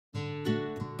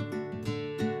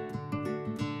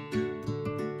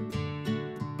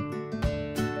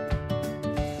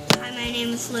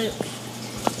name is Luke.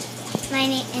 My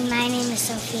name is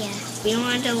Sophia. We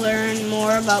wanted to learn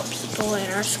more about people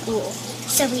in our school.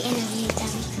 So we interviewed them.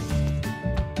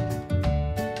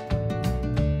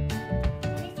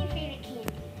 What is your favorite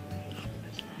candy?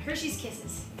 Hershey's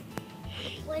Kisses.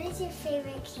 What is your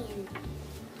favorite candy?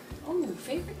 Oh,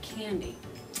 favorite candy.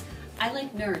 I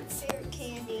like Nerds. Favorite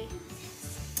candy.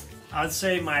 I would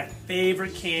say my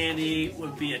favorite candy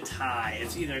would be a tie.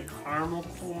 It's either caramel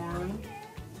corn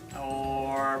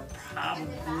or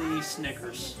probably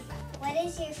Snickers. What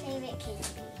is your favorite candy?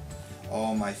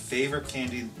 Oh, my favorite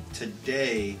candy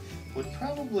today would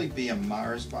probably be a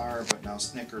Mars bar, but now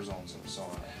Snickers owns them, so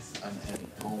I'm heading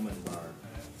almond bar.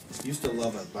 Used to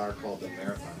love a bar called the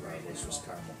Marathon Bar, which was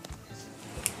caramel.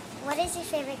 What is your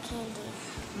favorite candy?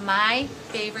 My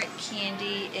favorite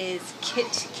candy is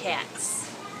Kit Kats.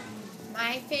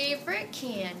 My favorite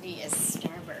candy is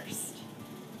Starburst.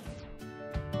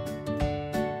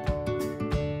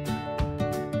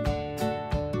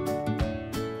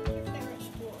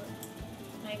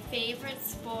 My favorite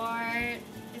sport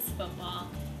is football.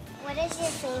 What is your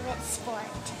favorite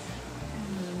sport?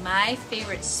 My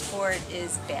favorite sport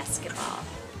is basketball.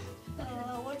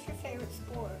 What's your favorite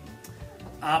sport?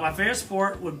 My favorite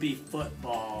sport would be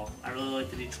football. I really like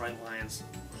the Detroit Lions.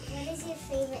 What is your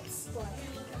favorite sport?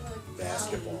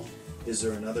 Basketball. Is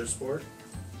there another sport?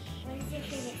 What is your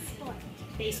favorite sport?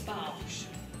 Baseball.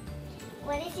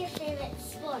 What is your favorite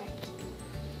sport?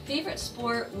 Favorite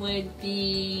sport would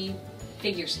be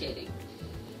figure skating.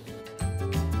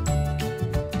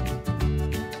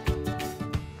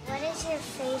 What is your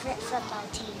favorite football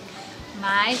team?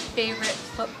 My favorite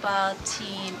football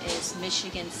team is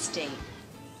Michigan State.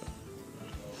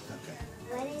 Okay.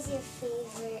 What is your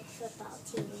favorite football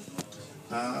team?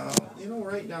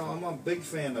 Right now I'm a big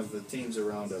fan of the teams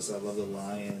around us. I love the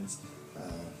Lions.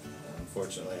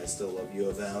 Unfortunately, I still love U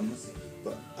of M.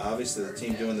 But obviously the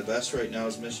team doing the best right now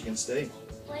is Michigan State.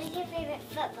 What is your favorite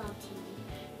football team?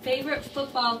 Favorite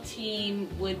football team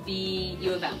would be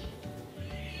U of M.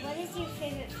 What is your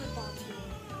favorite football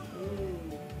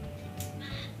team?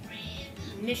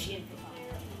 Michigan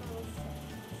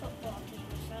Football team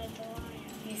besides the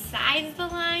Lions. Besides the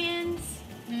Lions,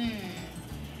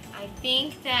 I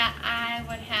think that I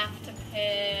would have to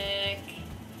pick,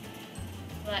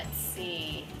 let's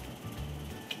see,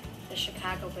 the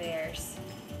Chicago Bears.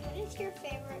 What is your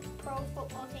favorite pro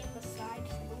football team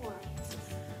besides the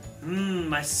Lions?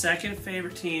 My second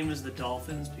favorite team is the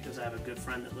Dolphins because I have a good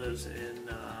friend that lives in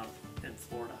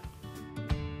Florida.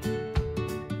 Do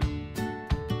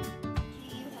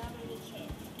you have any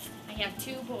kids? I have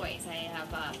two boys. I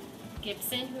have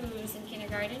Gibson, who's in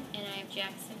kindergarten, and I have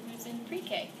Jackson, who's in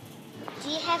pre-K. Do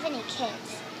you have any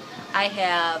kids? I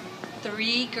have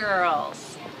 3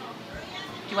 girls.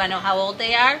 Do you want to know how old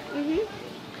they are?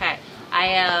 Okay. I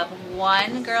have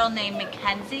one girl named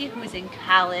Mackenzie who's in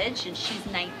college and she's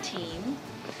 19.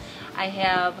 I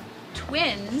have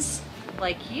twins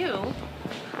like you,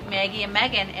 Maggie and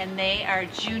Megan, and they are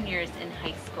juniors in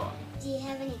high school. Do you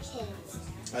have any kids?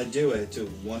 I do. I have 2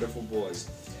 wonderful boys,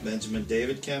 Benjamin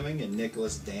David Kemming and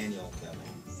Nicholas Daniel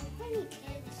Kemming. How many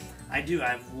kids? I do. I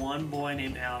have one boy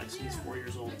named Alex. He's 4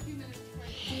 years old.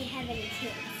 Do you have any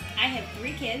kids? I have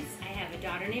 3 kids. I have a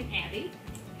daughter named Abby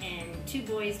and 2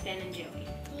 boys, Ben and Joey.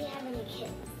 Do you have any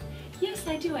kids? Yes,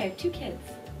 I do. I have 2 kids.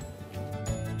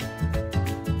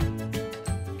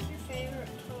 Your favorite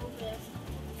pro basketball?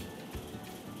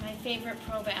 My favorite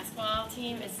pro basketball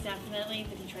team is definitely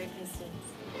the Detroit Pistons.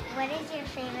 What is your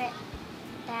favorite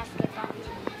basketball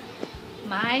team?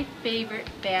 My favorite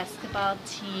basketball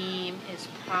team is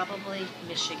probably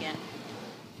Michigan.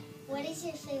 What is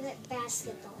your favorite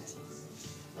basketball team?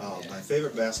 Oh, my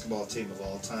favorite basketball team of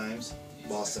all times,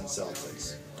 Boston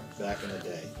Celtics. Back in the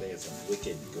day, they had some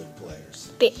wicked good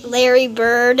players. Larry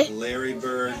Bird. Larry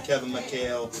Bird, Kevin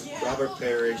McHale, Robert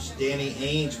Parrish, Danny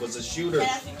Ainge was a shooter.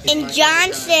 And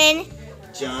Johnson.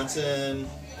 Johnson,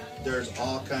 there's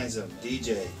all kinds of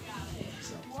DJ.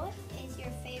 What is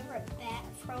your favorite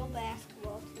pro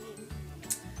basketball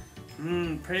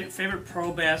team? Favorite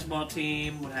pro basketball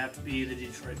team would have to be the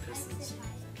Detroit Pistons.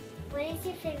 What is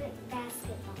your favorite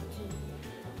basketball team?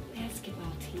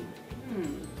 Basketball team.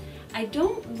 I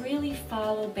don't really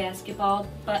follow basketball,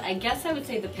 but I guess I would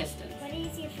say the Pistons. What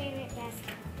is your favorite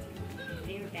basketball team?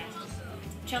 Favorite basketball?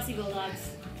 Chelsea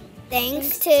Bulldogs.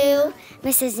 Thanks to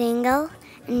Mrs. Engel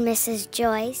and Mrs.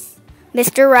 Joyce,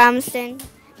 Mr. Robinson,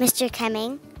 Mr.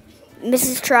 Kemming,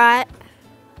 Mrs. Trott,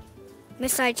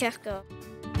 Miss Ichesco.